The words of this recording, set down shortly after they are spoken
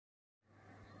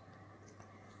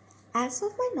As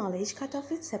of my knowledge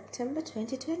cutoff in September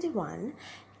 2021,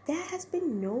 there has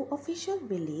been no official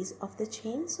release of the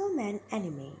Chainsaw Man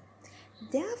anime.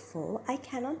 Therefore, I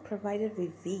cannot provide a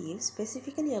review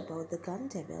specifically about the Gun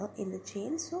Devil in the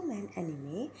Chainsaw Man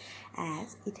anime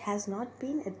as it has not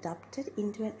been adapted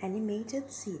into an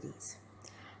animated series.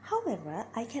 However,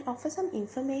 I can offer some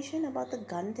information about the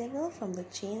Gun Devil from the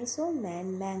Chainsaw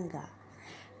Man manga,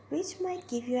 which might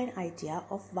give you an idea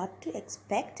of what to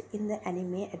expect in the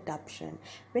anime adaptation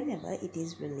whenever it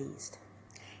is released.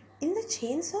 In the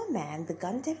Chainsaw Man, the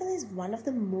Gun Devil is one of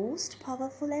the most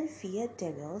powerful and feared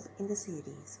devils in the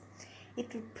series.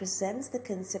 It represents the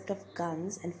concept of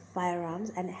guns and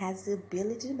firearms and has the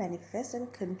ability to manifest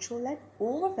and control an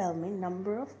overwhelming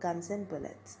number of guns and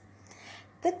bullets.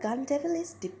 The Gun Devil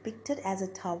is depicted as a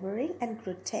towering and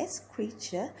grotesque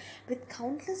creature with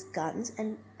countless guns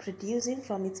and producing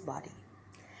from its body.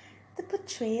 The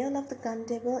portrayal of the Gun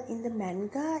Devil in the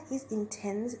manga is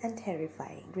intense and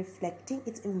terrifying, reflecting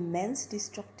its immense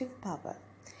destructive power.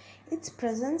 Its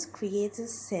presence creates a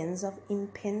sense of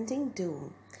impending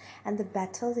doom, and the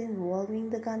battles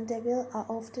involving the Gun Devil are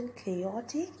often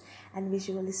chaotic and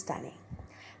visually stunning.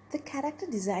 The character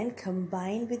design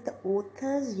combined with the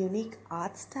author's unique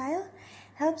art style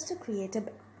helps to create a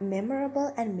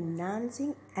memorable and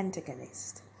menacing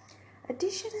antagonist.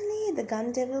 Additionally, the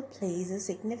Gun Devil plays a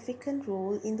significant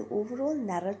role in the overall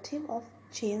narrative of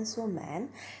Chainsaw Man,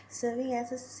 serving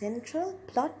as a central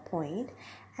plot point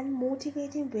and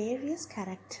motivating various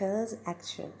characters'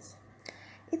 actions.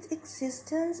 Its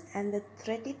existence and the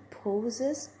threat it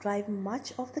poses drive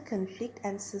much of the conflict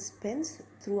and suspense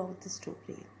throughout the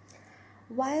story.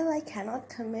 While I cannot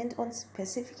comment on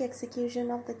specific execution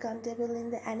of the Gun Devil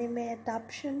in the anime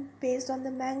adaptation based on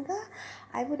the manga,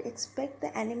 I would expect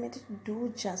the anime to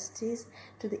do justice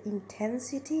to the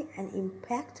intensity and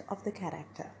impact of the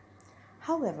character.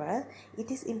 However,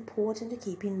 it is important to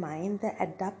keep in mind that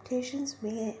adaptations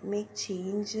may make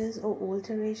changes or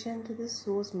alteration to the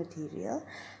source material,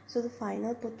 so the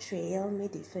final portrayal may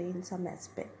differ in some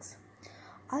aspects.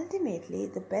 Ultimately,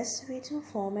 the best way to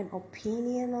form an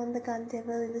opinion on the Gun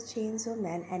Devil in the Chainsaw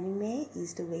Man anime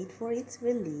is to wait for its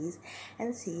release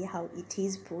and see how it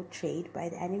is portrayed by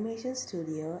the animation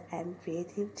studio and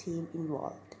creative team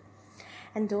involved.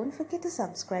 And don't forget to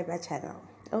subscribe our channel.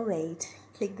 Oh wait,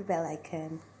 click the bell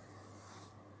icon.